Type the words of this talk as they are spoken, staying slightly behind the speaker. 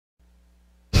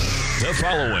The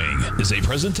following is a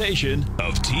presentation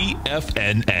of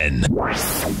TFNN.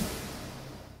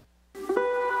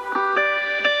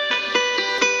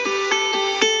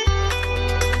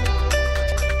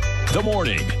 The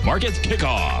Morning Market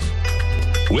Kickoff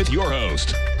with your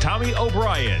host, Tommy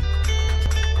O'Brien.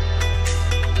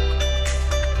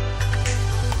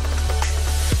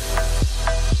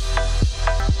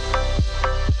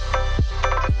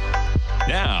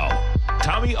 Now,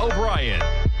 Tommy O'Brien.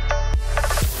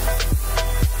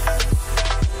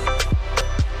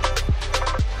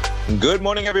 Good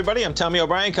morning, everybody. I'm Tommy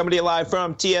O'Brien, coming to you live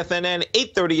from TFNN,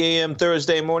 8:30 a.m.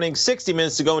 Thursday morning, 60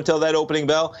 minutes to go until that opening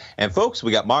bell. And folks,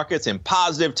 we got markets in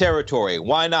positive territory.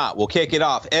 Why not? We'll kick it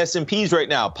off. S&P's right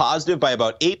now positive by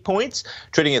about 8 points,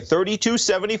 trading at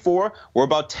 32.74. We're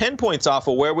about 10 points off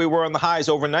of where we were on the highs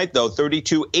overnight, though,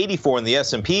 32.84 in the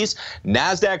S&P's.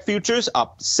 NASDAQ futures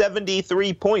up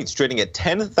 73 points, trading at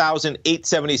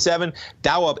 10,877.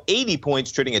 Dow up 80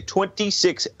 points, trading at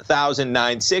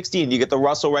 26,960. And you get the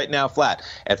Russell right now flat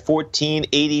at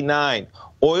 14.89.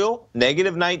 Oil,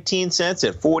 negative 19 cents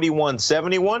at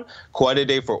 41.71. Quite a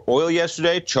day for oil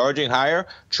yesterday, charging higher,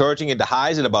 charging into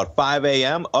highs at about 5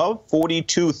 a.m. of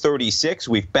 42.36.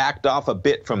 We've backed off a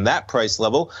bit from that price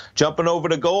level. Jumping over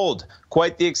to gold,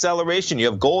 quite the acceleration. You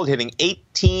have gold hitting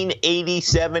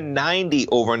 1887.90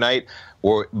 overnight.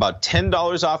 We're about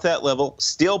 $10 off that level,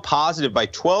 still positive by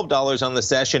 $12 on the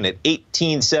session at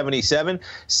 1877.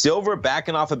 Silver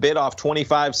backing off a bit, off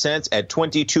 25 cents at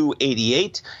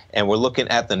 22.88. And we're looking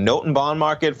at the note and bond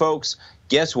market, folks.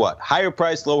 Guess what? Higher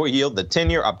price, lower yield. The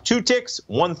 10-year up 2 ticks,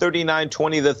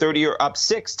 139.20. The 30-year up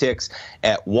 6 ticks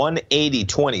at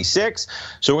 180.26.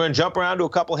 So we're going to jump around to a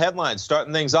couple headlines,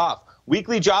 starting things off.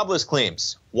 Weekly jobless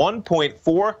claims,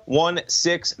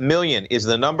 1.416 million is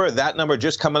the number. That number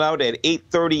just coming out at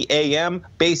 8:30 a.m.,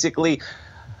 basically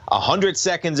 100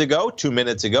 seconds ago, 2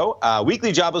 minutes ago.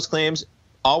 Weekly jobless claims,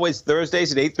 always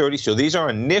Thursdays at 8:30. So these are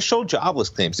initial jobless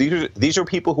claims. These are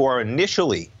people who are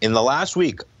initially, in the last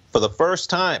week, for the first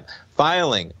time,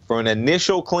 filing for an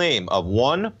initial claim of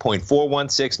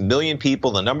 1.416 million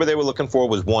people. The number they were looking for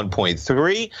was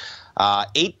 1.3.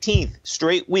 18th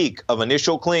straight week of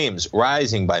initial claims,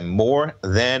 rising by more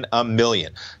than a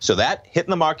million. So that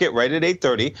hitting the market right at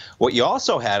 8:30. What you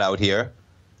also had out here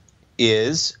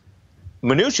is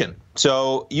Mnuchin.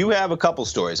 So you have a couple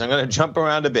stories. I'm going to jump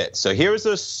around a bit. So here's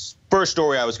the first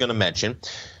story I was going to mention.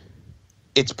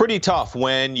 It's pretty tough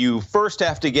when you first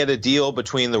have to get a deal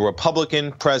between the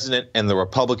Republican president and the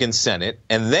Republican Senate,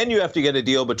 and then you have to get a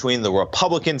deal between the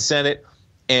Republican Senate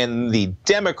and the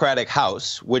Democratic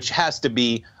House, which has to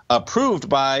be approved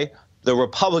by the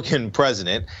Republican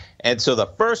president. And so the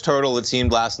first hurdle, it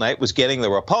seemed last night, was getting the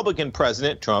Republican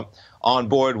president, Trump, on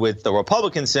board with the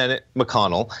Republican Senate,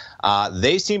 McConnell.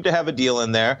 They seem to have a deal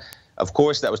in there. Of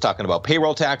course, that was talking about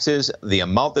payroll taxes. The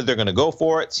amount that they're going to go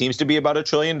for it seems to be about $1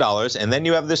 trillion. And then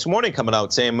you have this morning coming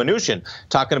out saying Mnuchin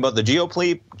talking about the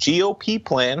GOP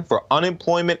plan for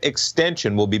unemployment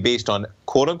extension will be based on,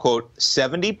 quote unquote,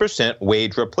 70%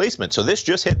 wage replacement. So this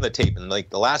just hitting the tape in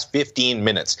like the last 15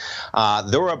 minutes.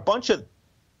 There were a bunch of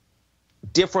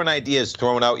different ideas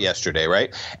thrown out yesterday,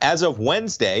 right? As of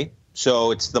Wednesday,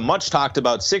 so it's the much talked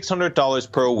about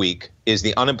 $600 per week is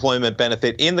the unemployment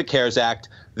benefit in the CARES Act.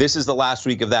 This is the last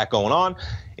week of that going on.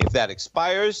 If that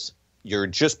expires, you're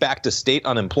just back to state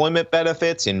unemployment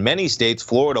benefits. In many states,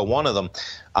 Florida, one of them,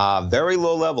 very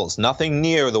low levels, nothing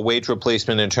near the wage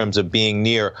replacement in terms of being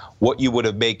near what you would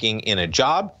have making in a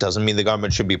job. Doesn't mean the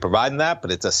government should be providing that,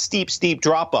 but it's a steep, steep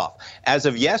drop off. As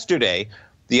of yesterday,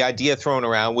 the idea thrown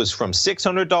around was from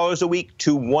 $600 a week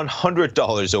to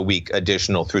 $100 a week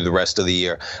additional through the rest of the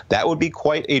year. That would be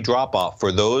quite a drop off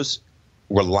for those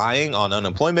relying on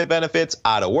unemployment benefits,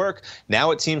 out of work.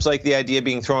 Now it seems like the idea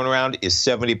being thrown around is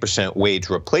 70% wage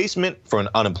replacement for an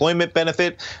unemployment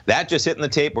benefit. That just hitting the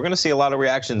tape. We're going to see a lot of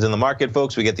reactions in the market,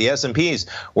 folks. We get the S&Ps.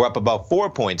 We're up about 4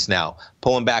 points now,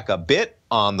 pulling back a bit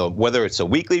on the whether it's a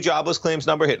weekly jobless claims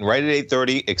number hitting right at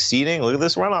 8:30, exceeding. Look at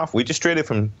this runoff. We just traded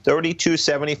from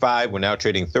 32.75. We're now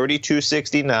trading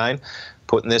 32.69.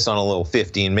 Putting this on a little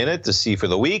 15-minute to see for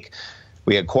the week.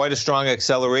 We had quite a strong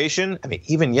acceleration. I mean,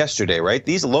 even yesterday, right?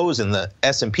 These lows in the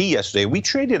S&P yesterday, we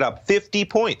traded up 50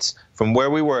 points from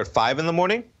where we were at 5 in the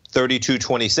morning,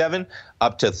 32.27,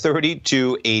 up to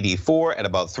 32.84 at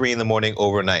about 3 in the morning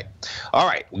overnight. All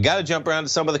right, we got to jump around to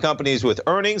some of the companies with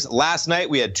earnings. Last night,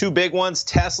 we had two big ones.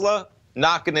 Tesla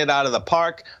knocking it out of the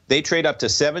park. They trade up to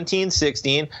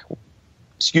 17.16.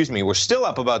 Excuse me, we're still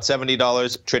up about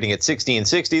 $70, trading at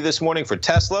 $16.60 this morning for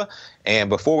Tesla. And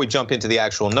before we jump into the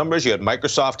actual numbers, you had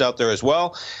Microsoft out there as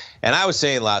well. And I was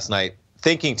saying last night,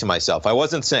 thinking to myself, I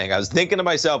wasn't saying, I was thinking to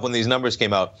myself when these numbers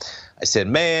came out, I said,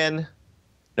 man,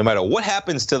 no matter what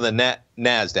happens to the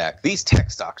NASDAQ, these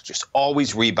tech stocks just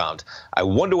always rebound. I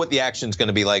wonder what the action is going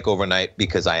to be like overnight,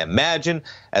 because I imagine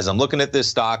as I'm looking at this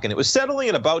stock, and it was settling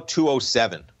at about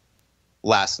 207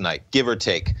 last night, give or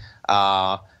take.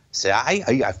 So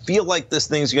I feel like this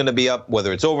thing's going to be up,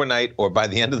 whether it's overnight or by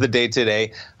the end of the day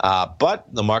today. But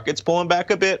the market's pulling back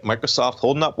a bit. Microsoft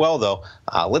holding up well, though.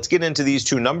 Let's get into these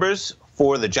two numbers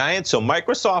for the Giants. So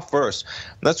Microsoft first.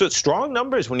 That's what strong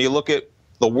numbers when you look at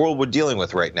the world we're dealing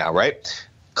with right now, right?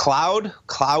 Cloud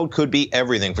could be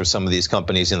everything for some of these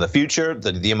companies in the future.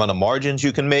 The amount of margins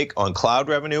you can make on cloud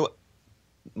revenue.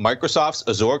 Microsoft's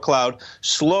Azure Cloud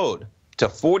slowed to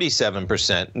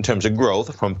 47% in terms of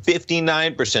growth from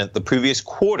 59% the previous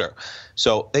quarter.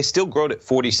 So they still growed at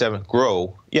 47%.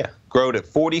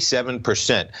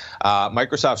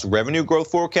 Microsoft's revenue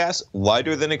growth forecast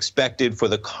lighter than expected for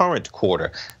the current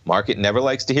quarter. Market never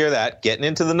likes to hear that. Getting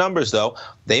into the numbers, though,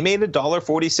 they made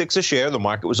 $1.46 a share. The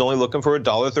market was only looking for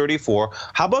 $1.34.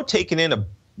 How about taking in $1.5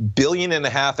 billion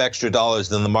extra dollars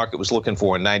than the market was looking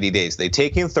for in 90 days? They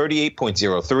take in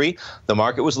 38.03. The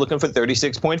market was looking for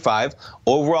 36.5.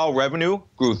 Overall revenue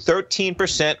grew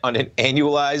 13% on an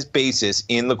annualized basis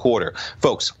in the quarter.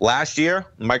 Folks, last year,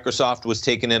 Microsoft was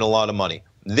taking in a lot of money.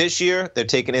 This year, they're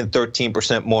taking in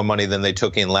 13% more money than they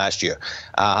took in last year.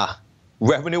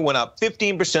 Revenue went up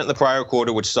 15% in the prior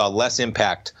quarter, which saw less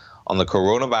impact on the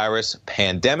coronavirus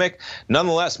pandemic.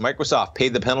 Nonetheless, Microsoft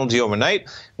paid the penalty overnight.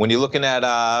 When you're looking at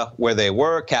where they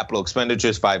were, capital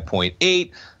expenditures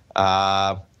 5.8,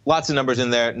 lots of numbers in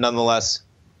there. Nonetheless,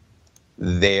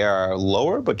 they are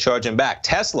lower, but charging back.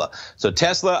 Tesla. So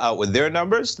Tesla out with their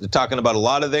numbers. They're talking about a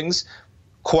lot of things.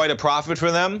 Quite a profit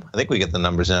for them. I think we get the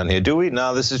numbers down here, do we?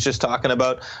 No, this is just talking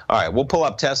about, all right, we'll pull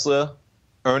up Tesla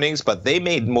earnings, but they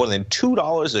made more than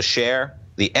 $2 a share.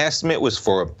 The estimate was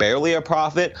for barely a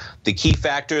profit. The key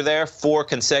factor there, 4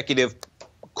 consecutive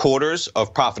quarters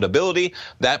of profitability.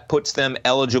 That puts them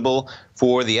eligible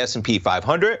for the S&P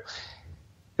 500.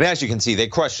 And as you can see, they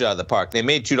crushed it out of the park. They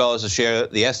made $2 a share.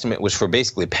 The estimate was for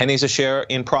basically pennies a share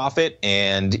in profit.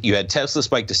 And you had Tesla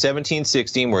spike to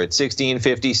 17.16. We're at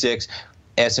 16.56.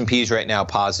 S&P's right now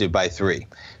positive by 3.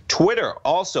 Twitter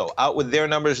also out with their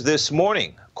numbers this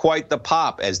morning. Quite the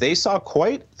pop, as they saw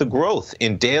quite the growth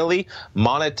in daily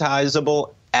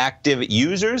monetizable active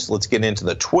users. Let's get into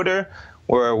the Twitter.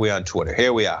 Where are we on Twitter?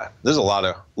 Here we are. There's a lot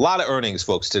of earnings,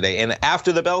 folks, today. And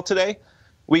after the bell today,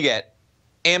 we get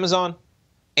Amazon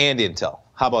and Intel.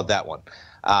 How about that one?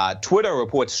 Twitter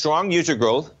reports strong user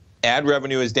growth. Ad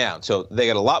revenue is down. So they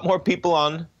got a lot more people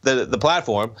on the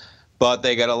platform, but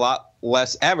they got a lot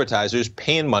less advertisers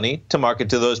paying money to market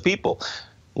to those people.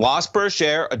 Loss per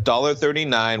share,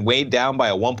 $1.39, weighed down by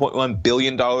a $1.1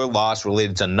 billion loss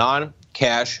related to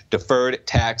non-cash deferred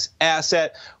tax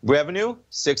asset. Revenue,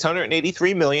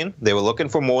 $683 million. They were looking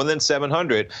for more than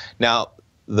 $700. Now,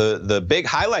 the big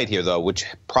highlight here, though, which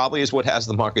probably is what has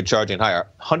the market charging higher,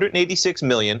 186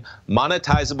 million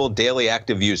monetizable daily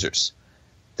active users.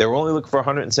 They were only looking for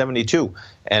 172.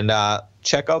 And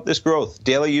check out this growth.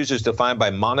 Daily users defined by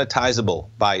monetizable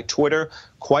by Twitter.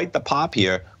 Quite the pop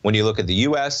here when you look at the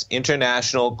U.S.,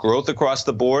 international, growth across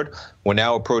the board. We're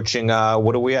now approaching,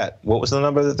 what are we at? What was the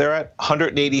number that they're at?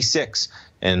 186.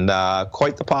 And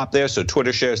quite the pop there. So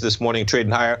Twitter shares this morning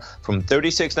trading higher from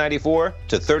 $36.94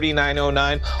 to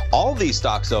 $39.09. All these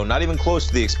stocks, though, not even close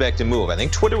to the expected move. I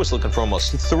think Twitter was looking for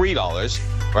almost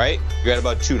 $3, right? You're at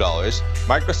about $2.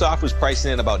 Microsoft was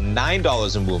pricing in about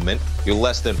 $9 in movement. You're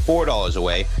less than $4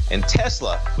 away. And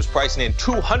Tesla was pricing in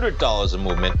 $200 a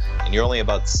movement, and you're only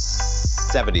about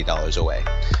 $70 away.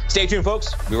 Stay tuned,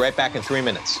 folks. We'll be right back in 3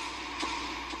 minutes.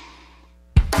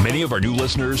 Many of our new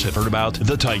listeners have heard about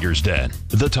The Tiger's Den.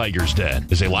 The Tiger's Den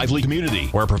is a lively community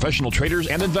where professional traders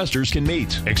and investors can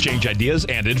meet, exchange ideas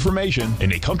and information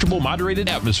in a comfortable, moderated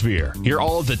atmosphere. Hear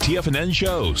all of the TFNN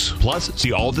shows, plus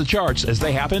see all of the charts as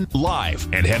they happen live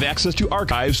and have access to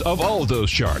archives of all of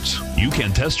those charts. You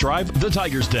can test drive The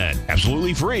Tiger's Den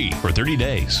absolutely free for 30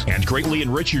 days and greatly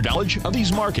enrich your knowledge of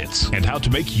these markets and how to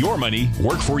make your money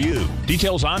work for you.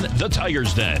 Details on The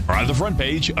Tiger's Den are on the front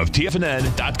page of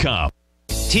TFNN.com.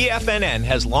 TFNN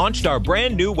has launched our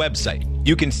brand new website.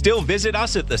 You can still visit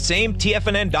us at the same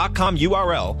TFNN.com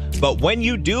URL, but when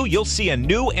you do, you'll see a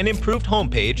new and improved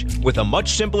homepage with a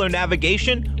much simpler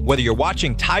navigation, whether you're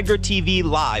watching Tiger TV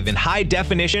live in high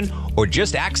definition or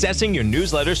just accessing your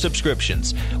newsletter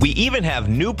subscriptions. We even have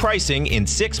new pricing in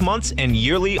 6 months and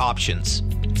yearly options.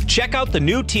 Check out the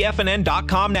new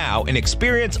TFNN.com now and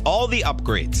experience all the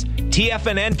upgrades.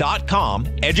 TFNN.com,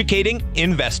 educating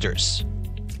investors.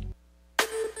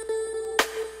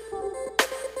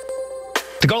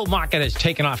 The gold market has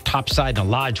taken off topside in a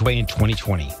large way in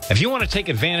 2020. If you want to take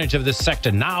advantage of this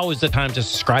sector, now is the time to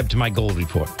subscribe to my gold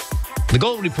report. The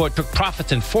Gold Report took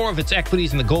profits in 4 of its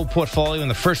equities in the gold portfolio in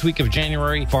the first week of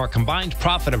January for a combined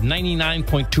profit of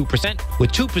 99.2%,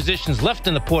 with 2 positions left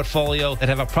in the portfolio that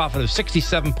have a profit of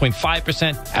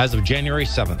 67.5% as of January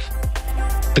 7th.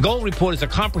 The Gold Report is a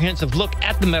comprehensive look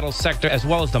at the metals sector as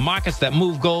well as the markets that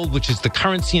move gold, which is the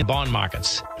currency and bond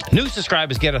markets. New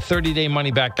subscribers get a 30-day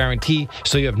money-back guarantee,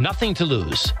 so you have nothing to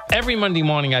lose. Every Monday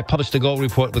morning, I publish the Gold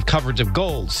Report with coverage of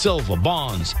gold, silver,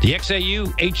 bonds, the XAU,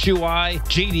 HUI,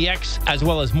 GDX, as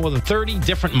well as more than 30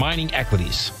 different mining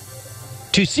equities.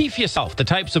 To see for yourself the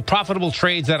types of profitable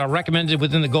trades that are recommended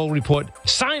within the Gold Report,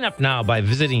 sign up now by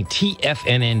visiting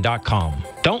TFNN.com.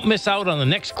 Don't miss out on the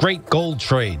next great gold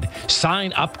trade.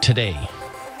 Sign up today.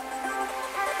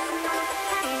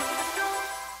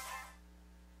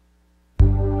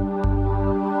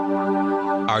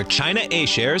 Are China A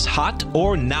shares hot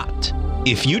or not?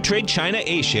 If you trade China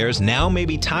A shares, now may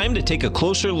be time to take a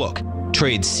closer look.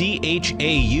 Trade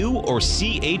CHAU or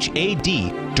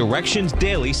CHAD, Directions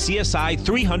Daily CSI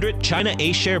 300 China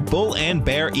A Share Bull and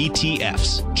Bear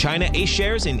ETFs. China A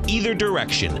shares in either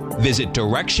direction. Visit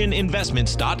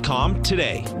directioninvestments.com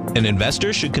today. An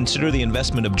investor should consider the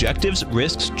investment objectives,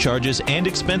 risks, charges, and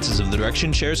expenses of the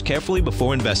Direction shares carefully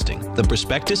before investing. The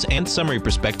prospectus and summary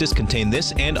prospectus contain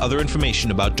this and other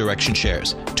information about Direction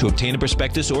shares. To obtain a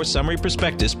prospectus or summary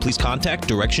prospectus, please contact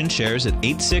Direction shares at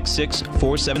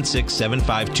 866-476-7523.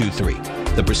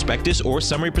 The prospectus or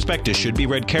summary prospectus should be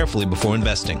read carefully before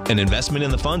investing. An investment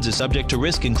in the funds is subject to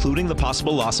risk, including the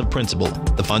possible loss of principal.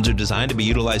 The funds are designed to be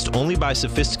utilized only by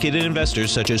sophisticated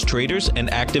investors such as traders and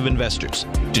active investors.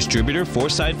 Distributor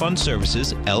Foresight Fund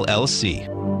Services, LLC.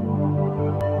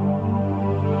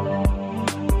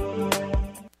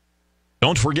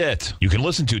 Don't forget, you can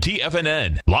listen to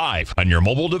TFNN live on your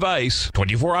mobile device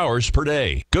 24 hours per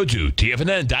day. Go to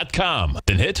TFNN.com,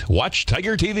 then hit Watch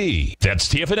Tiger TV. That's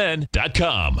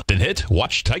TFNN.com, then hit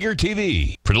Watch Tiger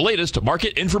TV for the latest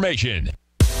market information.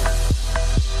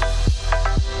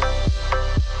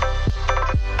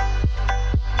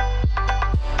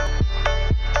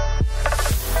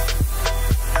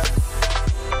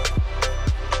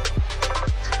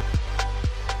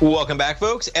 Welcome back,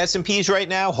 folks. S&P's right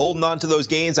now holding on to those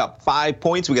gains, up 5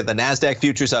 points. We got the NASDAQ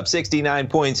futures up 69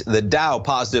 points. The Dow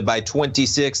positive by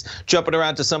 26. Jumping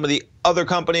around to some of the other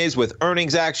companies with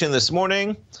earnings action this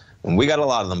morning. And we got a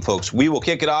lot of them, folks. We will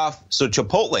kick it off. So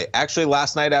Chipotle, actually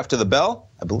last night after the bell,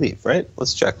 I believe, right?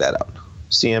 Let's check that out.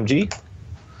 CMG.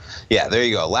 Yeah, there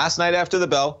you go. Last night after the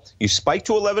bell, you spiked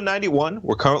to 11.91.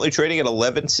 We're currently trading at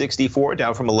 11.64,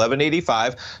 down from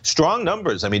 11.85. Strong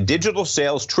numbers. I mean, digital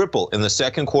sales triple in the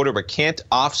second quarter, but can't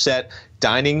offset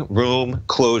dining room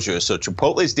closures. So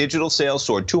Chipotle's digital sales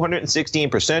soared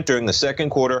 216% during the second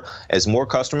quarter as more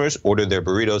customers ordered their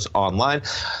burritos online.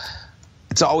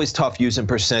 It's always tough using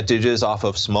percentages off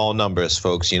of small numbers,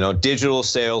 folks. You know, digital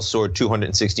sales soared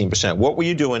 216%. What were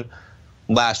you doing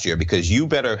last year? Because you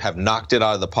better have knocked it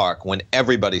out of the park when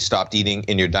everybody stopped eating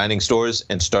in your dining stores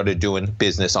and started doing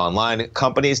business online.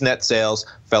 Companies' net sales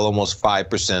fell almost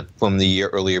 5% from the year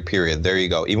earlier period. There you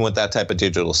go. Even with that type of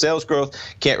digital sales growth,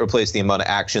 can't replace the amount of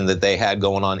action that they had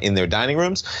going on in their dining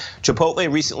rooms. Chipotle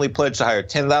recently pledged to hire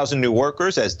 10,000 new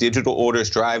workers as digital orders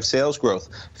drive sales growth.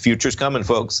 Future's coming,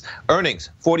 folks.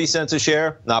 Earnings, 40 cents a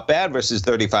share, not bad, versus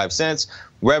 35 cents.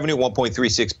 Revenue,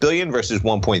 $1.36 billion versus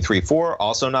 $1.34,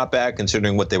 also not bad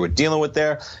considering what they were dealing with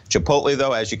there. Chipotle,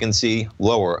 though, as you can see,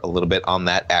 lower a little bit on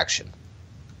that action.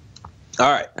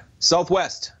 All right,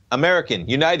 Southwest, American,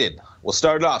 United. We'll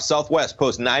start it off. Southwest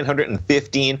posts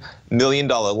 $915 million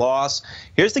loss.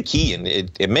 Here's the key, and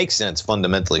it makes sense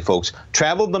fundamentally, folks.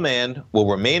 Travel demand will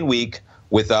remain weak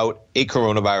without a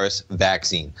coronavirus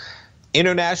vaccine.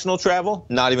 International travel,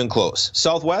 not even close.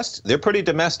 Southwest, they're pretty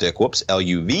domestic. Whoops,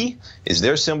 LUV is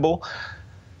their symbol.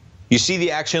 You see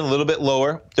the action a little bit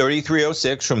lower,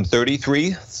 33.06 from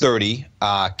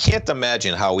 33.30. Can't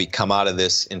imagine how we come out of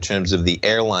this in terms of the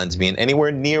airlines being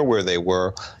anywhere near where they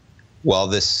were while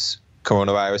this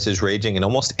coronavirus is raging in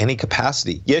almost any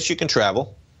capacity. Yes, you can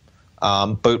travel,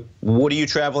 but what are you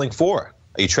traveling for?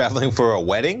 Are you traveling for a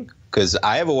wedding? Because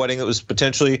I have a wedding that was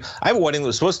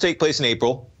supposed to take place in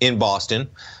April in Boston.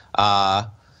 That,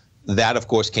 of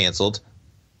course, canceled.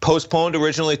 Postponed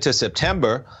originally to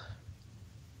September.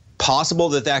 Possible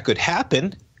that could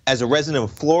happen. As a resident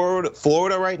of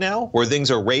Florida right now, where things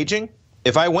are raging,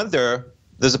 if I went there,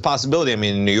 there's a possibility. I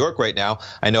mean, in New York right now,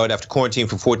 I know I'd have to quarantine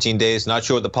for 14 days. Not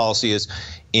sure what the policy is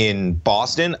in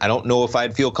Boston. I don't know if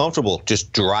I'd feel comfortable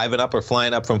just driving up or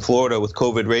flying up from Florida with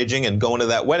COVID raging and going to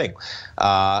that wedding.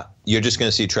 you're just going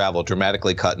to see travel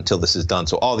dramatically cut until this is done.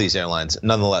 So all these airlines,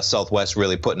 nonetheless, Southwest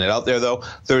really putting it out there, though.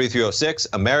 3306,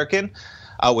 American,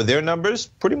 with their numbers,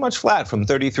 pretty much flat from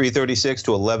 3336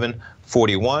 to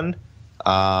 1141.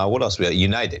 What else we got?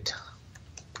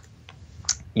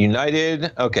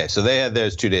 United, okay, so they had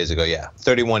theirs 2 days ago, yeah.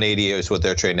 3180 is what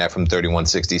they're trading at from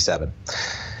 3167.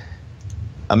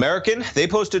 American, they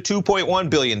post a $2.1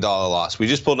 billion loss. We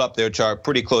just pulled up their chart,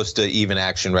 pretty close to even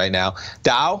action right now.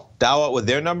 Dow out with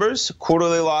their numbers,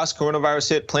 quarterly loss, coronavirus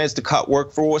hit, plans to cut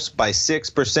workforce by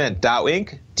 6%. Dow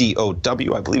Inc.,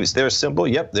 DOW, I believe is their symbol.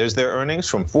 Yep, there's their earnings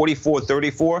from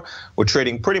 44.34. We're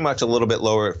trading pretty much a little bit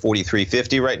lower at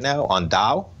 43.50 right now on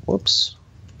Dow. Whoops.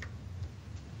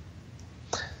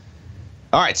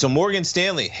 All right, so Morgan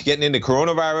Stanley getting into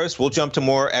coronavirus. We'll jump to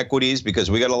more equities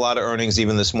because we got a lot of earnings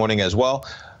even this morning as well.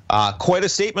 Quite a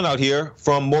statement out here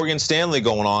from Morgan Stanley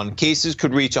going on. Cases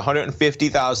could reach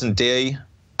 150,000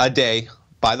 a day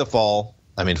by the fall.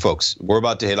 I mean, folks, we're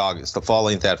about to hit August. The fall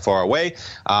ain't that far away.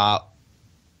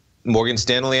 Morgan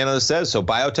Stanley analyst says, so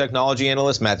biotechnology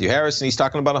analyst Matthew Harrison, he's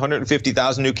talking about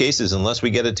 150,000 new cases unless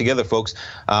we get it together, folks.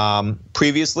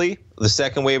 Previously, the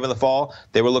second wave in the fall,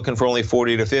 they were looking for only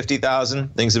 40 to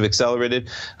 50,000. Things have accelerated.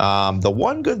 The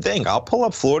one good thing, I'll pull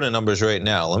up Florida numbers right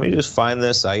now. Let me just find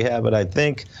this. I have it, I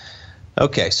think.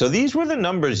 Okay, so these were the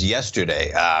numbers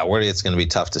yesterday. Where it's going to be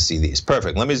tough to see these.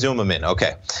 Perfect. Let me zoom them in.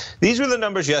 Okay, these were the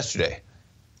numbers yesterday.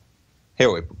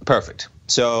 Here we perfect.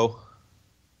 So.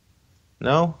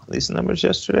 No, these numbers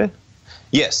yesterday?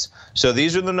 Yes. So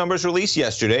these are the numbers released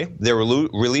yesterday. They were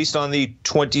released on the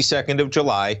 22nd of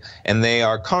July, and they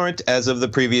are current as of the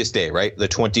previous day, right? The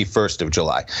 21st of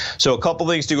July. So a couple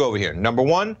things to go over here. Number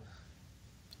one,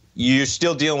 you're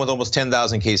still dealing with almost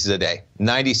 10,000 cases a day,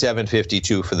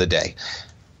 97.52 for the day.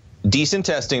 Decent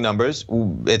testing numbers.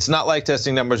 It's not like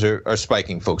testing numbers are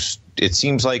spiking, folks. It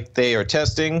seems like they are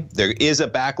testing. There is a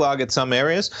backlog at some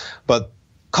areas, but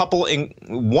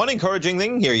one encouraging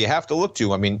thing here you have to look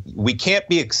to. I mean, we can't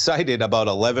be excited about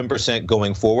 11%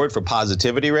 going forward for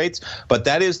positivity rates, but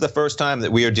that is the first time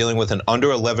that we are dealing with an under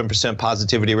 11%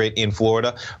 positivity rate in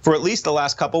Florida for at least the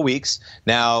last couple weeks.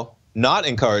 Now, not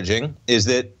encouraging is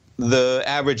that the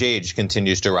average age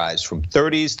continues to rise from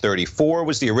 30s. 34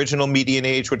 was the original median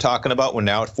age we're talking about. We're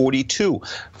now at 42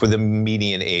 for the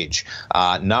median age.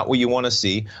 Not what you want to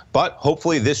see, but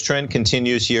hopefully this trend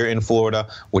continues here in Florida.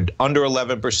 We're under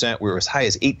 11%. We were as high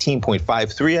as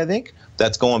 18.53, I think.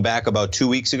 That's going back about 2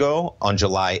 weeks ago on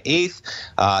July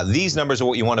 8th. These numbers are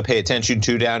what you want to pay attention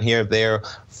to down here. They're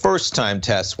first-time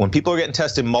tests. When people are getting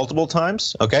tested multiple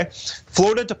times, okay?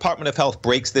 Florida Department of Health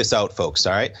breaks this out, folks,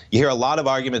 all right? You hear a lot of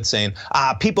arguments saying,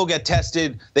 people get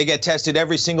tested, they get tested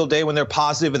every single day when they're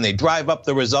positive and they drive up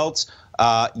the results.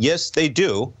 Yes, they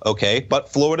do, okay? But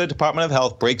Florida Department of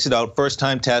Health breaks it out,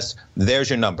 first-time tests, there's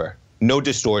your number. No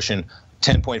distortion,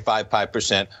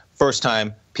 10.55%. First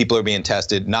time people are being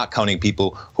tested, not counting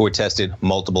people who were tested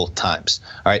multiple times.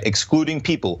 All right, excluding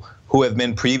people who have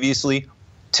been previously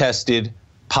tested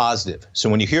positive. So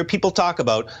when you hear people talk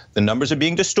about the numbers are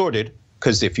being distorted,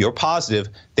 because if you're positive,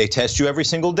 they test you every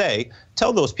single day,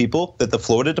 tell those people that the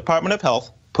Florida Department of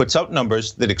Health puts out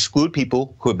numbers that exclude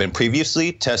people who have been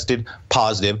previously tested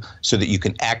positive so that you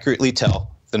can accurately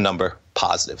tell the number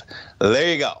positive.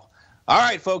 There you go. All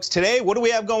right, folks, today, what do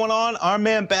we have going on? Our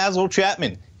man Basil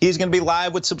Chapman, he's going to be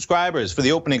live with subscribers for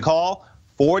the opening call,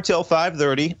 4 till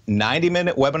 5:30,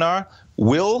 90-minute webinar.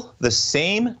 Will the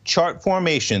same chart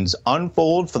formations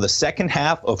unfold for the second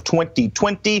half of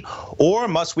 2020, or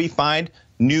must we find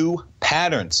new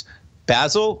patterns?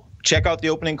 Basil, check out the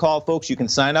opening call, folks. You can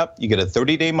sign up. You get a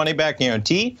 30-day money-back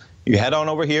guarantee. You head on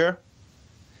over here.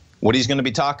 What he's going to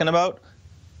be talking about,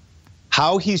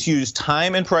 how he's used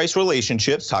time and price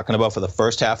relationships, talking about for the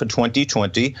first half of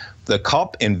 2020. The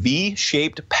cup and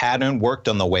V-shaped pattern worked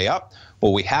on the way up.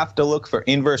 Will we have to look for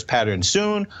inverse patterns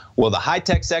soon? Will the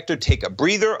high-tech sector take a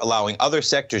breather, allowing other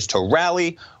sectors to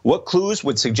rally? What clues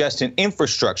would suggest an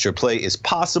infrastructure play is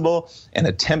possible and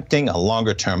attempting a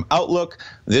longer-term outlook?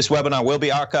 This webinar will be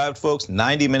archived, folks.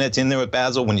 90 minutes in there with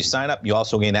Basil. When you sign up, you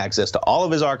also gain access to all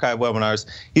of his archive webinars.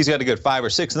 He's got a good 5 or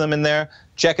 6 of them in there.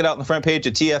 Check it out on the front page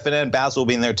of TFNN. Basil will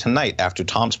be in there tonight after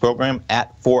Tom's program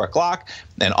at 4 o'clock.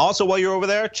 And also while you're over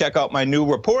there, check out my new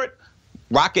report,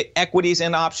 Rocket Equities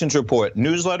and Options Report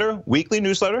newsletter, weekly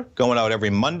newsletter, going out every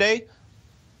Monday.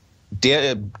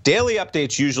 daily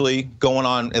updates usually going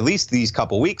on at least these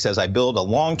couple weeks as I build a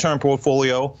long-term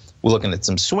portfolio. We're looking at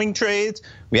some swing trades.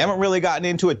 We haven't really gotten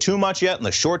into it too much yet in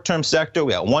the short-term sector.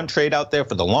 We got one trade out there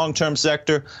for the long-term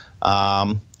sector.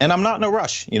 And I'm not in a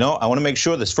rush. You know, I want to make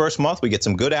sure this first month we get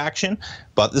some good action,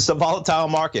 but this is a volatile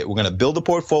market. We're going to build a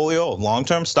portfolio of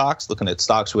long-term stocks, looking at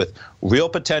stocks with real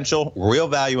potential, real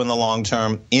value in the long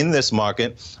term in this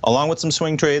market, along with some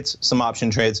swing trades, some option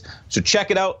trades. So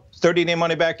check it out. 30-day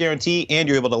money-back guarantee, and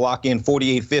you're able to lock in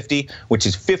 $48.50, which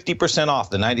is 50% off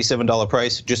the $97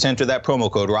 price. Just enter that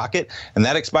promo code ROCKET, and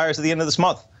that expires at the end of this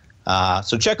month.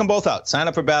 So check them both out. Sign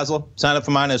up for Basil. Sign up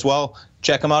for mine as well.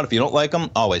 Check them out. If you don't like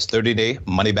them, always 30-day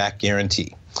money-back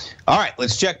guarantee. All right,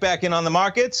 let's check back in on the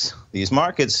markets. These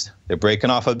markets, they're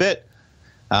breaking off a bit.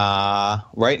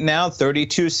 Right now,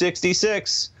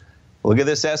 32.66. Look at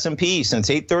this S&P. Since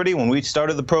 8:30, when we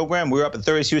started the program, we were up at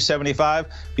 32.75.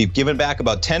 We've given back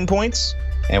about 10 points,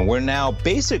 and we're now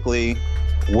basically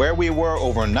where we were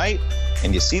overnight.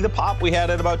 And you see the pop we had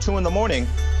at about 2 in the morning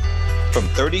from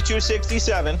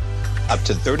 32.67 up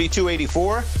to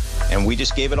 32.84, and we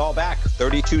just gave it all back,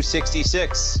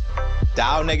 32.66.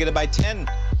 Dow negative by 10.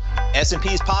 S&P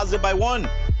is positive by 1.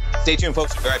 Stay tuned,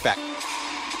 folks. We'll be right back.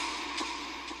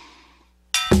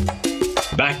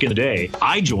 Back in the day,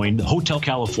 I joined Hotel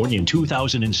California in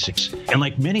 2006, and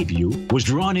like many of you, was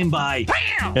drawn in by,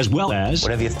 as well as...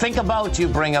 Whatever you think about, you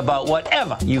bring about.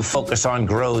 Whatever you focus on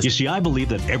grows. You see, I believe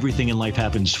that everything in life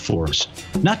happens for us,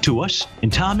 not to us.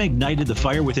 And Tom ignited the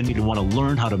fire within me to want to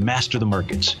learn how to master the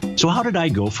markets. So how did I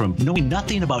go from knowing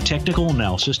nothing about technical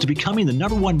analysis to becoming the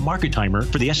 #1 market timer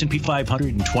for the S&P 500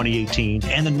 in 2018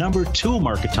 and the #2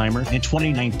 market timer in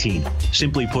 2019?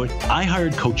 Simply put, I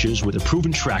hired coaches with a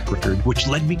proven track record, which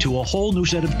led me to a whole new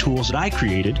set of tools that I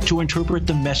created to interpret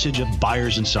the message of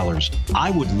buyers and sellers. I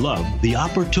would love the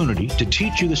opportunity to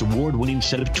teach you this award-winning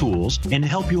set of tools and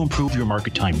help you improve your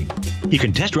market timing. You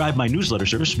can test drive my newsletter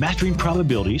service, Mastering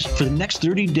Probabilities, for the next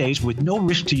 30 days with no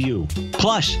risk to you.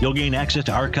 Plus, you'll gain access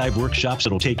to archive workshops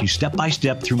that'll take you step by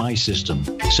step through my system.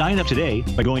 Sign up today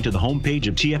by going to the homepage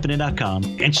of tfnn.com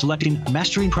and selecting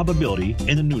Mastering Probability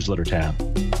in the newsletter tab.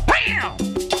 Bam!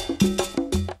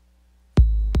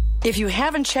 If you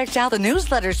haven't checked out the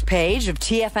newsletters page of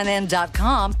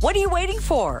TFNN.com, what are you waiting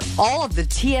for? All of the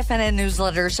TFNN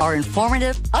newsletters are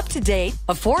informative, up-to-date,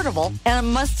 affordable, and a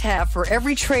must-have for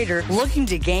every trader looking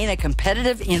to gain a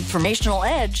competitive informational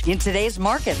edge in today's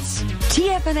markets.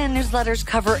 TFNN newsletters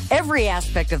cover every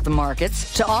aspect of the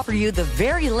markets to offer you the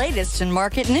very latest in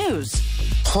market news.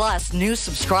 Plus, new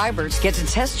subscribers get to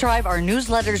test drive our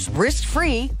newsletters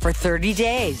risk-free for 30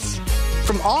 days.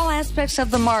 From all aspects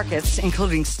of the markets,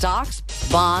 including stocks,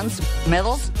 bonds,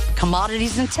 metals,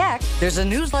 commodities, and tech, there's a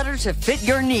newsletter to fit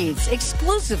your needs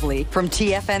exclusively from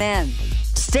TFNN.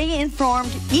 Stay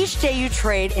informed each day you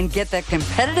trade and get that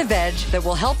competitive edge that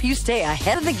will help you stay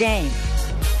ahead of the game.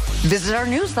 Visit our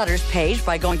newsletters page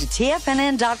by going to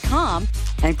TFNN.com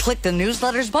and click the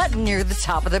newsletters button near the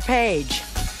top of the page.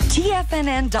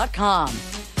 TFNN.com,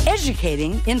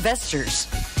 educating investors.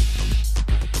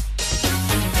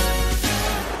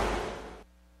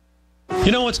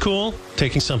 You know what's cool?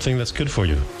 Taking something that's good for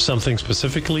you. Something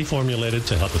specifically formulated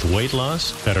to help with weight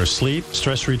loss, better sleep,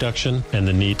 stress reduction, and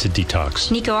the need to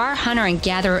detox. Nico, our hunter and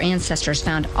gatherer ancestors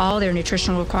found all their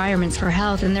nutritional requirements for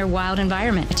health in their wild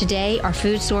environment. Today, our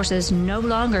food sources no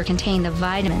longer contain the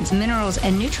vitamins, minerals,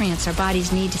 and nutrients our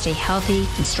bodies need to stay healthy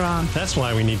and strong. That's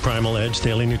why we need Primal Edge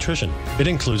Daily Nutrition. It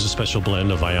includes a special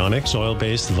blend of ionic,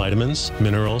 oil-based vitamins,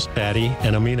 minerals, fatty,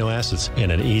 and amino acids in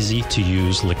an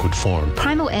easy-to-use liquid form.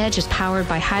 Primal Edge is powered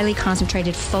by highly concentrated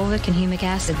fulvic and humic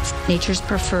acids, nature's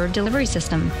preferred delivery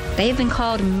system. They have been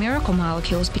called miracle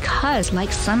molecules because,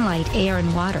 like sunlight, air,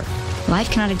 and water,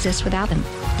 life cannot exist without them.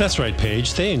 That's right,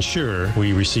 Paige. They ensure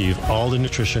we receive all the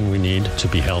nutrition we need to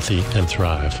be healthy and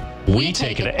thrive. We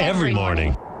take it every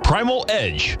morning. Primal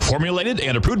Edge, formulated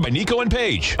and approved by Nico and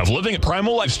Paige of Living a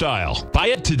Primal Lifestyle. Buy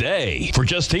it today for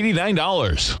just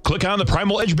 $89. Click on the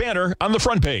Primal Edge banner on the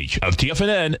front page of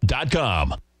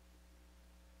TFNN.com.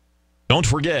 Don't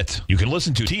forget, you can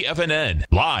listen to TFNN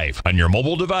live on your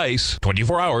mobile device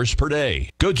 24 hours per day.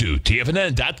 Go to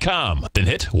TFNN.com, then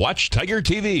hit Watch Tiger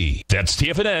TV. That's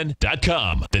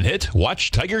TFNN.com, then hit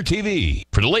Watch Tiger TV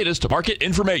for the latest market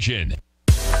information.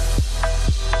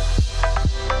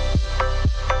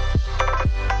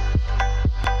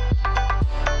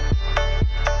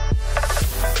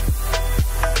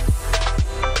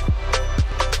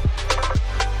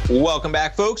 Welcome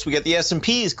back, folks. We got the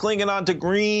S&Ps clinging on to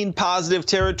green positive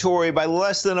territory by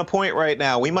less than a point right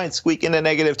now. We might squeak into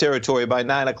negative territory by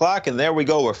 9 o'clock, and there we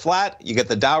go. We're flat. You get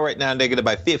the Dow right now negative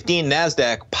by 15,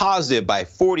 NASDAQ positive by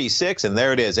 46, and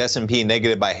there it is, S&P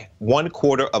negative by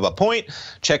 1/4 of a point.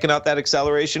 Checking out that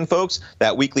acceleration, folks.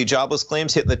 That weekly jobless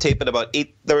claims hitting the tape at about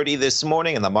 8:30 this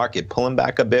morning, and the market pulling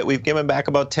back a bit. We've given back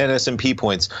about 10 S&P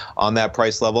points on that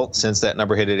price level since that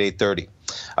number hit at 8:30.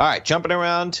 All right, jumping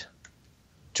around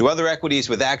to other equities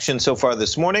with action so far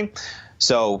this morning.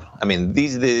 So, I mean,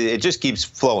 it just keeps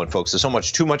flowing, folks. There's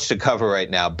too much to cover right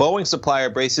now. Boeing supplier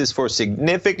braces for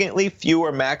significantly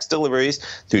fewer MAX deliveries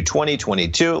through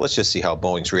 2022. Let's just see how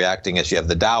Boeing's reacting as you have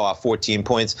the Dow off 14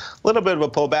 points. A little bit of a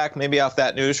pullback, maybe off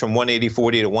that news from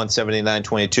 180.40 to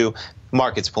 179.22.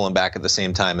 Market's pulling back at the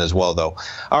same time as well, though.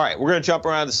 All right, we're going to jump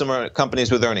around to some companies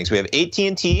with earnings. We have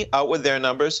AT&T out with their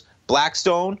numbers.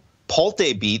 Blackstone,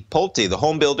 Pulte, the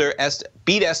home builder,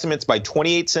 beat estimates by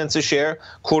 28 cents a share.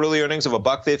 Quarterly earnings of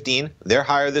 $1.15. They're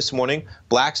higher this morning.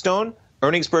 Blackstone,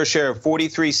 earnings per share of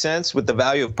 43 cents with the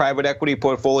value of private equity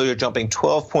portfolio jumping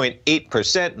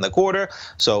 12.8% in the quarter.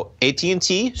 So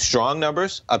AT&T, strong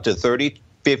numbers, up to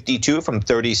 30.52 from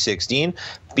 30.16.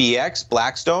 BX,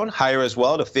 Blackstone, higher as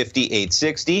well to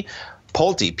 58.60.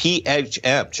 Pulte,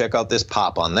 PHM, check out this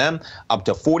pop on them, up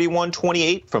to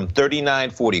 41.28 from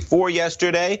 39.44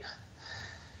 yesterday.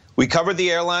 We covered the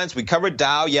airlines. We covered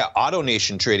Dow. Yeah,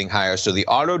 AutoNation trading higher. So the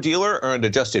auto dealer earned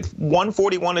adjusted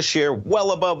 $141 a share,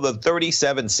 well above the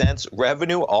 37 cents.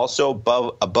 Revenue also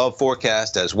above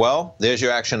forecast as well. There's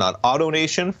your action on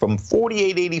AutoNation from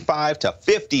 48.85 to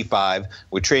 55.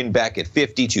 We're trading back at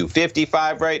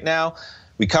 52.55 right now.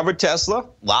 We covered Tesla.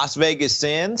 Las Vegas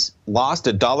Sands lost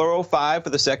 $1.05 for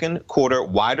the second quarter,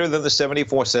 wider than the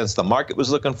 74 cents the market was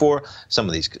looking for. Some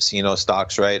of these casino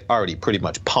stocks, right, already pretty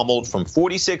much pummeled from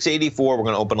 46.84. We're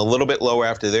going to open a little bit lower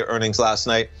after their earnings last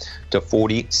night to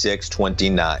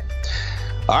 46.29.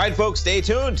 All right, folks, stay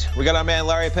tuned. We got our man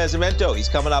Larry Pesavento. He's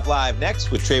coming up live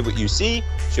next with Trade What You See.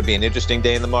 Should be an interesting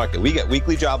day in the market. We got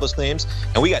weekly jobless claims,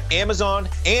 and we got Amazon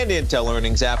and Intel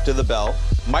earnings after the bell.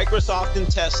 Microsoft and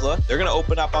Tesla, they're going to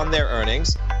open up on their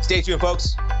earnings. Stay tuned,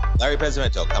 folks. Larry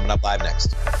Pesavento coming up live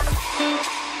next.